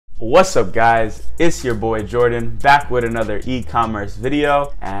What's up guys, it's your boy Jordan back with another e-commerce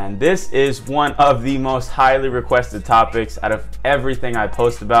video, and this is one of the most highly requested topics out of everything I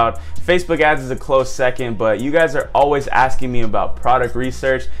post about. Facebook ads is a close second, but you guys are always asking me about product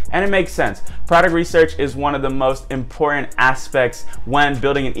research, and it makes sense. Product research is one of the most important aspects when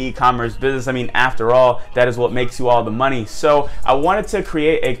building an e-commerce business. I mean, after all, that is what makes you all the money. So I wanted to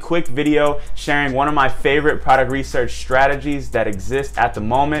create a quick video sharing one of my favorite product research strategies that exist at the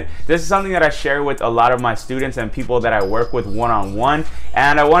moment. This is something that I share with a lot of my students and people that I work with one-on-one,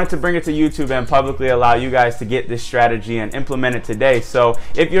 and I wanted to bring it to YouTube and publicly allow you guys to get this strategy and implement it today. So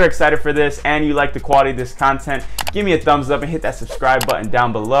if you're excited for this and you like the quality of this content, give me a thumbs up and hit that subscribe button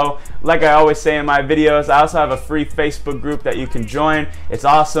down below. Like I always say in my videos, I also have a free Facebook group that you can join. It's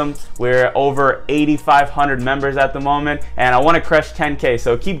awesome. We're over 8,500 members at the moment, and I want to crush 10K.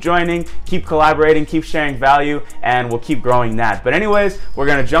 So keep joining, keep collaborating, keep sharing value, and we'll keep growing that. But anyways, we're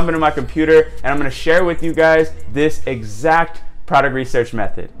going to jump into my computer and I'm going to share with you guys this exact product research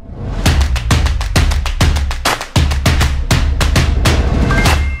method.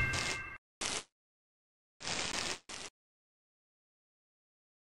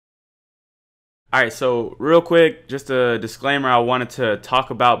 Alright, so real quick, just a disclaimer I wanted to talk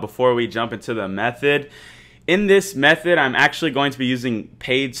about before we jump into the method. In this method, I'm actually going to be using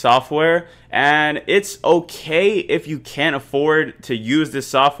paid software, and it's okay if you can't afford to use this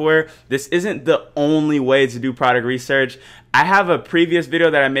software. This isn't the only way to do product research. I have a previous video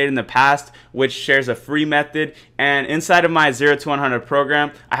that I made in the past which shares a free method, and inside of my 0 to 100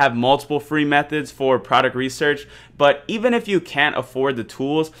 program, I have multiple free methods for product research. But even if you can't afford the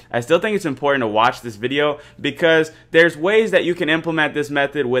tools, I still think it's important to watch this video because there's ways that you can implement this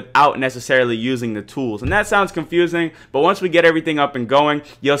method without necessarily using the tools. And that sounds confusing, but once we get everything up and going,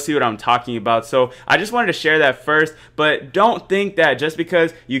 you'll see what I'm talking about. So I just wanted to share that first, but don't think that just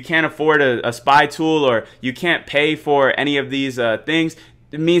because you can't afford a spy tool or you can't pay for any of these things,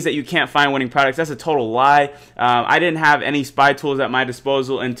 it means that you can't find winning products. That's a total lie. I didn't have any spy tools at my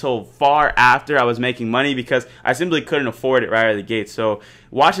disposal until far after I was making money because I simply couldn't afford it right out of the gate. So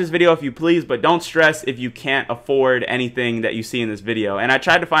watch this video if you please, but don't stress if you can't afford anything that you see in this video. And I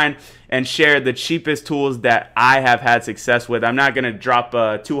tried to find and share the cheapest tools that I have had success with. I'm not gonna drop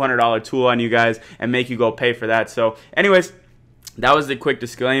a $200 tool on you guys and make you go pay for that. So anyways, that was the quick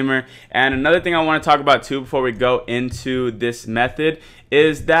disclaimer. And another thing I want to talk about too before we go into this method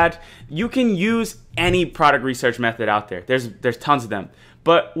is that you can use any product research method out there. There's tons of them.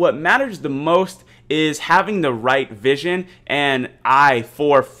 But what matters the most is having the right vision and eye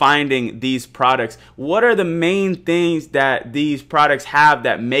for finding these products. What are the main things that these products have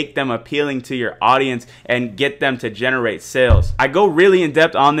that make them appealing to your audience and get them to generate sales? I go really in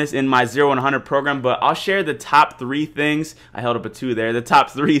depth on this in my 0 to 100 program, but I'll share the top 3 things. I held up a 2 there. The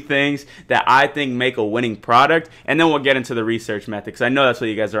top 3 things that I think make a winning product, and then we'll get into the research method because I know that's what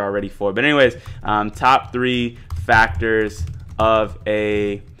you guys are all ready for. But anyways, top 3 factors of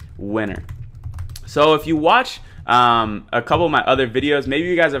a winner. So if you watch a couple of my other videos, maybe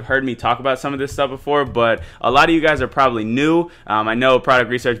you guys have heard me talk about some of this stuff before, but a lot of you guys are probably new. I know product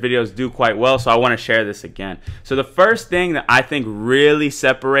research videos do quite well, so I want to share this again. So the first thing that I think really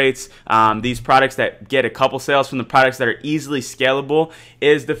separates these products that get a couple sales from the products that are easily scalable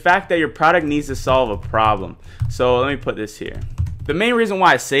is the fact that your product needs to solve a problem. So let me put this here. The main reason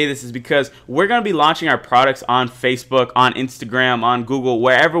why I say this is because we're going to be launching our products on Facebook, on Instagram, on Google,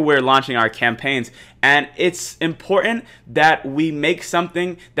 wherever we're launching our campaigns. And it's important that we make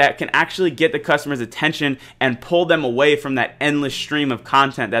something that can actually get the customer's attention and pull them away from that endless stream of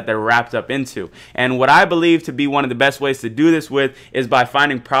content that they're wrapped up into. And what I believe to be one of the best ways to do this with is by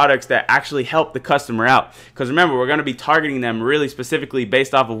finding products that actually help the customer out. Because remember, we're going to be targeting them really specifically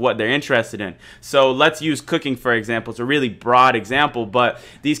based off of what they're interested in. So let's use cooking, for example. It's a really broad example, but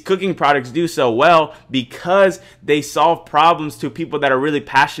these cooking products do so well because they solve problems to people that are really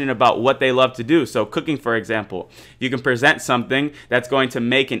passionate about what they love to do. So cooking, for example, you can present something that's going to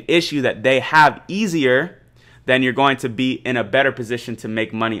make an issue that they have easier, then you're going to be in a better position to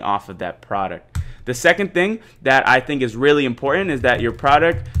make money off of that product. The second thing that I think is really important is that your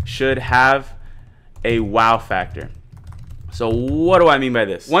product should have a wow factor. So what do I mean by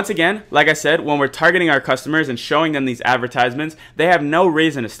this? Once again, like I said, when we're targeting our customers and showing them these advertisements, they have no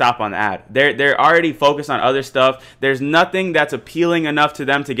reason to stop on the ad. They're already focused on other stuff. There's nothing that's appealing enough to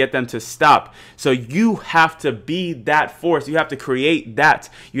them to get them to stop. So you have to be that force. You have to create that.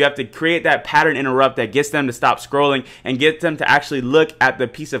 You have to create that pattern interrupt that gets them to stop scrolling and get them to actually look at the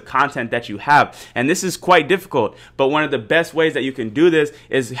piece of content that you have. And this is quite difficult, but one of the best ways that you can do this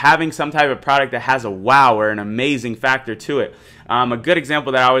is having some type of product that has a wow or an amazing factor to it. it. A good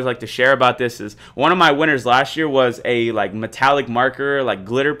example that I always like to share about this is one of my winners last year was a like metallic marker, like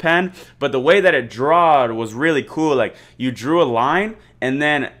glitter pen, but the way that it drawed was really cool. Like you drew a line, and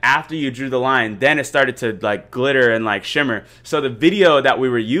then after you drew the line, then it started to like glitter and like shimmer. So the video that we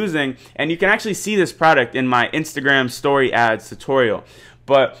were using, and you can actually see this product in my Instagram story ads tutorial.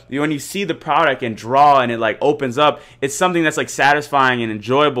 But when you see the product and draw and it like opens up, it's something that's like satisfying and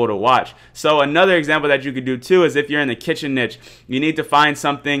enjoyable to watch. So another example that you could do too is if you're in the kitchen niche, you need to find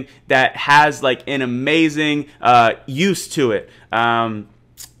something that has like an amazing use to it.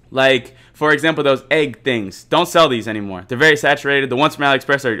 Like, for example, those egg things. Don't sell these anymore. They're very saturated. The ones from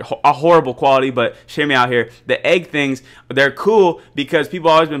AliExpress are a horrible quality, but hear me out here. The egg things, they're cool because people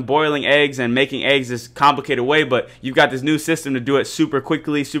have always been boiling eggs and making eggs this complicated way, but you've got this new system to do it super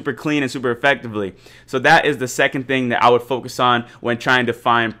quickly, super clean, and super effectively. So that is the second thing that I would focus on when trying to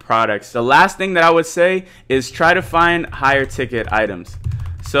find products. The last thing that I would say is try to find higher ticket items.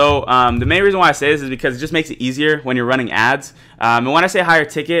 So the main reason why I say this is because it just makes it easier when you're running ads. And when I say higher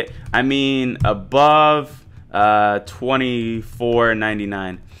ticket, I mean above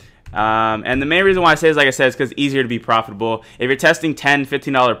 $24.99. And the main reason why I say this, like I said, is because it's easier to be profitable. If you're testing $10,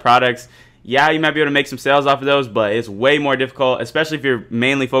 $15 products, yeah, you might be able to make some sales off of those, but it's way more difficult, especially if you're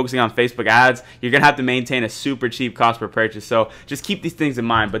mainly focusing on Facebook ads. You're going to have to maintain a super cheap cost per purchase. So just keep these things in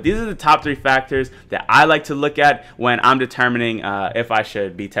mind. But these are the top 3 factors that I like to look at when I'm determining if I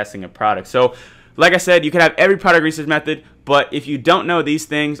should be testing a product. So like I said, you can have every product research method, but if you don't know these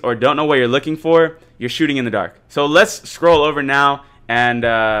things or don't know what you're looking for, you're shooting in the dark. So let's scroll over now and,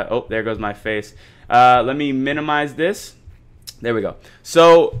 oh, there goes my face. Let me minimize this. There we go.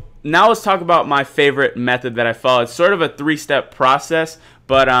 So now let's talk about my favorite method that I follow. It's sort of a 3-step process,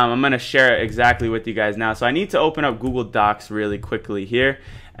 but I'm going to share it exactly with you guys now. So I need to open up Google Docs really quickly here.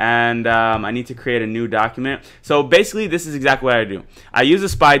 And I need to create a new document. So basically, this is exactly what I do. I use a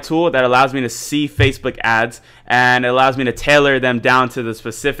spy tool that allows me to see Facebook ads, and it allows me to tailor them down to the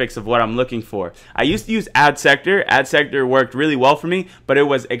specifics of what I'm looking for. I used to use Ad Sector. Ad Sector worked really well for me, but it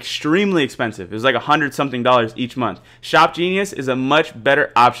was extremely expensive. It was like $100-something each month. Shop Genius is a much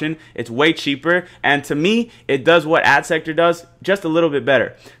better option. It's way cheaper, and to me, it does what Ad Sector does, just a little bit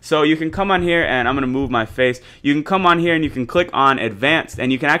better. So you can come on here, and I'm going to move my face. You can come on here, and you can click on Advanced,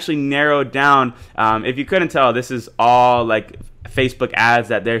 and you can actually narrow down. If you couldn't tell, this is all like Facebook ads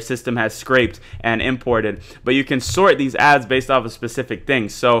that their system has scraped and imported, but you can sort these ads based off of specific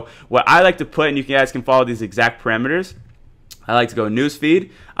things. So what I like to put, and you guys can follow these exact parameters, I like to go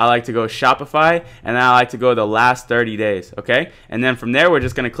newsfeed, I like to go Shopify, and then I like to go the last 30 days, okay? And then from there, we're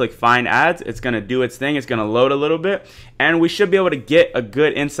just going to click find ads. It's going to do its thing. It's going to load a little bit, and we should be able to get a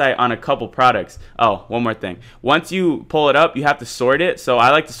good insight on a couple products. Oh, one more thing. Once you pull it up, you have to sort it. So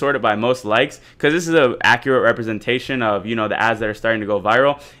I like to sort it by most likes because this is an accurate representation of, you know, the ads that are starting to go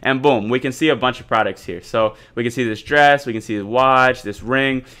viral. And boom, we can see a bunch of products here. So we can see this dress, we can see this watch, this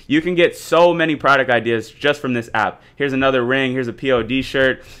ring. You can get so many product ideas just from this app. Here's another ring. Here's a POD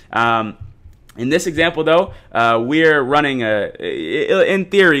shirt. In this example, though, we're running in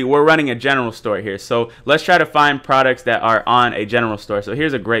theory, we're running a general store here. So let's try to find products that are on a general store. So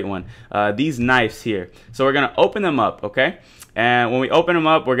here's a great one. These knives here. So we're going to open them up, okay? And when we open them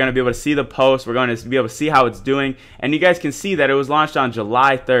up, we're going to be able to see the post. We're going to be able to see how it's doing. And you guys can see that it was launched on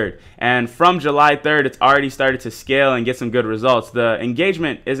July 3rd. And from July 3rd, it's already started to scale and get some good results. The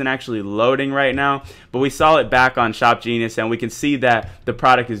engagement isn't actually loading right now, but we saw it back on Shop Genius, and we can see that the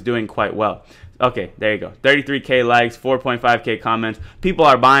product is doing quite well. Okay, there you go. 33K likes, 4.5K comments. People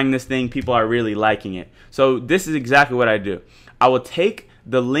are buying this thing. People are really liking it. So this is exactly what I do. I will take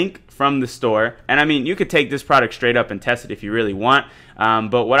the link from the store, and I mean, you could take this product straight up and test it if you really want,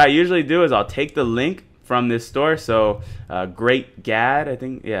 but what I usually do is I'll take the link from this store, so Great Gad, I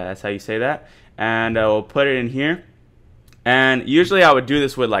think, yeah, that's how you say that, and we'll put it in here. And usually I would do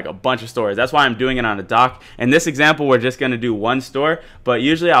this with like a bunch of stores. That's why I'm doing it on a doc. In this example, we're just going to do one store, but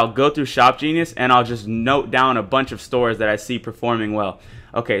usually I'll go through Shop Genius and I'll just note down a bunch of stores that I see performing well.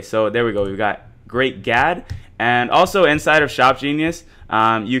 Okay, so there we go. We've got Great Gad. And also inside of Shop Genius,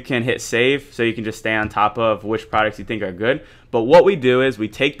 you can hit save, so you can just stay on top of which products you think are good. But what we do is we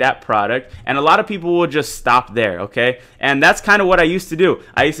take that product, and a lot of people will just stop there, okay? And that's kind of what I used to do.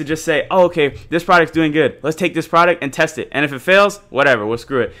 I used to just say, oh, okay, this product's doing good. Let's take this product and test it. And if it fails, whatever, we'll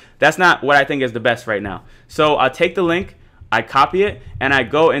screw it. That's not what I think is the best right now. So I'll take the link, I copy it, and I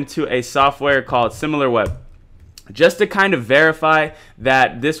go into a software called SimilarWeb, just to kind of verify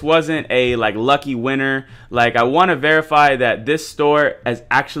that this wasn't a like lucky winner. Like, I want to verify that this store is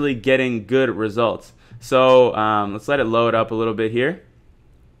actually getting good results. So let's let it load up a little bit here.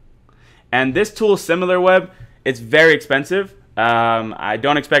 And this tool, SimilarWeb, it's very expensive. I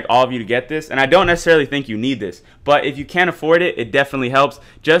don't expect all of you to get this, and I don't necessarily think you need this, but if you can't afford it, it definitely helps,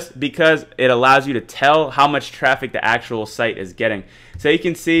 just because it allows you to tell how much traffic the actual site is getting. So you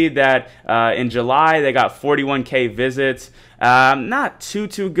can see that in July they got 41K visits. Not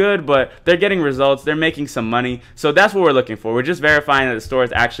too good, but they're getting results. They're making some money. So that's what we're looking for. We're just verifying that the store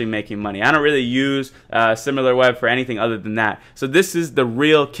is actually making money. I don't really use SimilarWeb for anything other than that. So this is the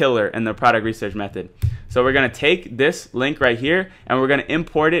real killer in the product research method. So we're going to take this link right here and we're going to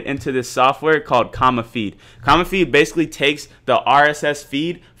import it into this software called Commafeed. Commafeed basically takes the RSS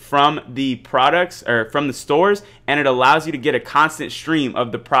feed from the products or from the stores, and it allows you to get a constant stream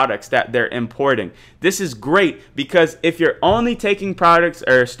of the products that they're importing. This is great because if you're only taking products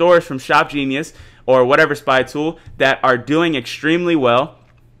or stores from Shop Genius or whatever spy tool that are doing extremely well,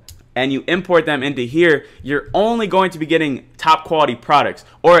 and you import them into here, you're only going to be getting top quality products,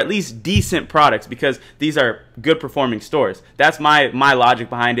 or at least decent products, because these are good performing stores. That's my logic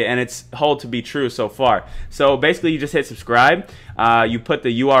behind it, and it's held to be true so far. So basically you just hit subscribe, you put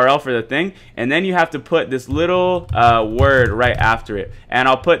the URL for the thing, and then you have to put this little word right after it. And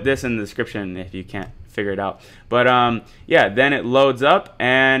I'll put this in the description if you can't figure it out. But yeah, then it loads up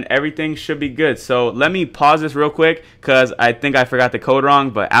and everything should be good. So let me pause this real quick because I think I forgot the code wrong,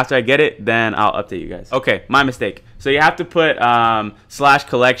 but after I get it, then I'll update you guys. Okay, my mistake. So you have to put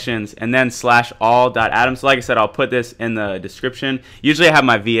 /collections and then /all.atom. So like I said, I'll put this in the description. Usually I have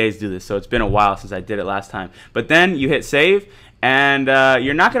my VAs do this, so it's been a while since I did it last time. But then you hit save, and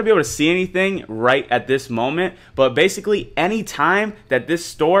you're not going to be able to see anything right at this moment, but basically any time that this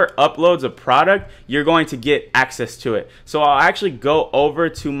store uploads a product, you're going to get access to it. So I'll actually go over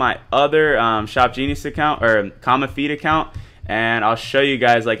to my other Shop Genius account or Commafeed account, and I'll show you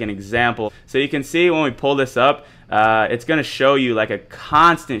guys like an example. So you can see when we pull this up, it's going to show you like a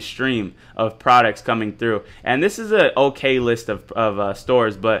constant stream of products coming through, and this is an okay list of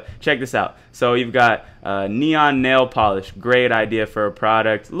stores, but check this out. So you've got neon nail polish, great idea for a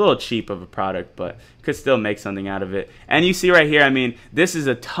product, a little cheap of a product, but could still make something out of it. And you see right here, I mean, this is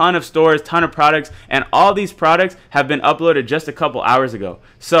a ton of stores, ton of products, and all these products have been uploaded just a couple hours ago.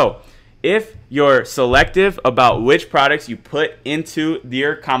 So if you're selective about which products you put into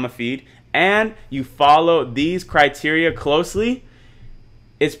your Commafeed and you follow these criteria closely,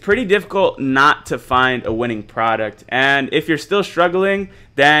 it's pretty difficult not to find a winning product. And if you're still struggling,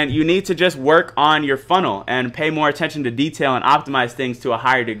 then you need to just work on your funnel and pay more attention to detail and optimize things to a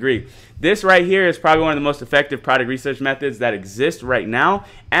higher degree. This right here is probably one of the most effective product research methods that exist right now,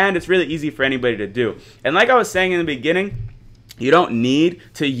 and it's really easy for anybody to do. And like I was saying in the beginning, you don't need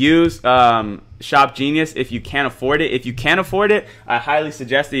to use Shop Genius if you can't afford it. If you can afford it, I highly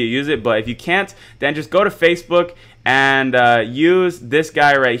suggest that you use it, but if you can't, then just go to Facebook and use this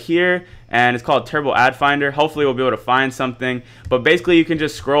guy right here, and it's called Turbo Ad Finder. Hopefully we'll be able to find something, but basically you can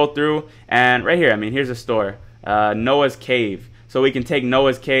just scroll through, and right here, I mean, here's a store, Noah's Cave. So we can take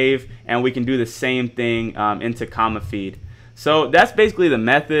Noah's Cave and we can do the same thing into Commafeed. So that's basically the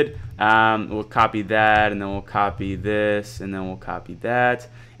method. We'll copy that, and then we'll copy this, and then we'll copy that,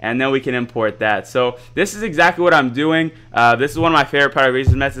 and then we can import that. So this is exactly what I'm doing. This is one of my favorite product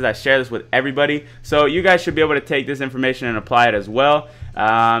research methods. I share this with everybody. So you guys should be able to take this information and apply it as well.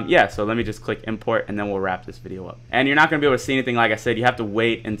 Yeah, so let me just click import, and then we'll wrap this video up. And you're not going to be able to see anything, like I said. You have to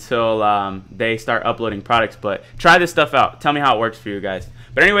wait until they start uploading products, but try this stuff out. Tell me how it works for you guys.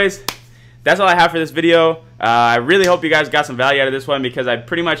 But anyways, that's all I have for this video. I really hope you guys got some value out of this one, because I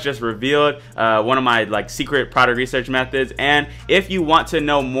pretty much just revealed one of my secret product research methods. And if you want to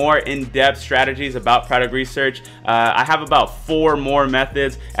know more in-depth strategies about product research, I have about 4 more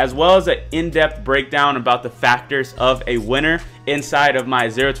methods, as well as an in-depth breakdown about the factors of a winner inside of my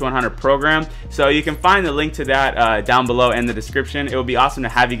 0 to 100 program. So you can find the link to that down below in the description. It would be awesome to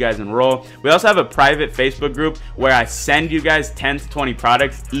have you guys enroll. We also have a private Facebook group where I send you guys 10 to 20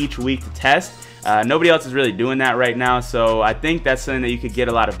 products each week to test. Nobody else is really doing that right now, so I think that's something that you could get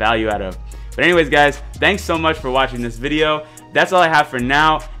a lot of value out of. But anyways, guys, thanks so much for watching this video. That's all I have for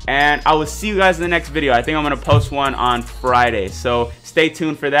now, and I will see you guys in the next video. I think I'm going to post one on Friday, so stay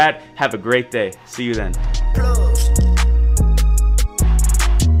tuned for that. Have a great day. See you then.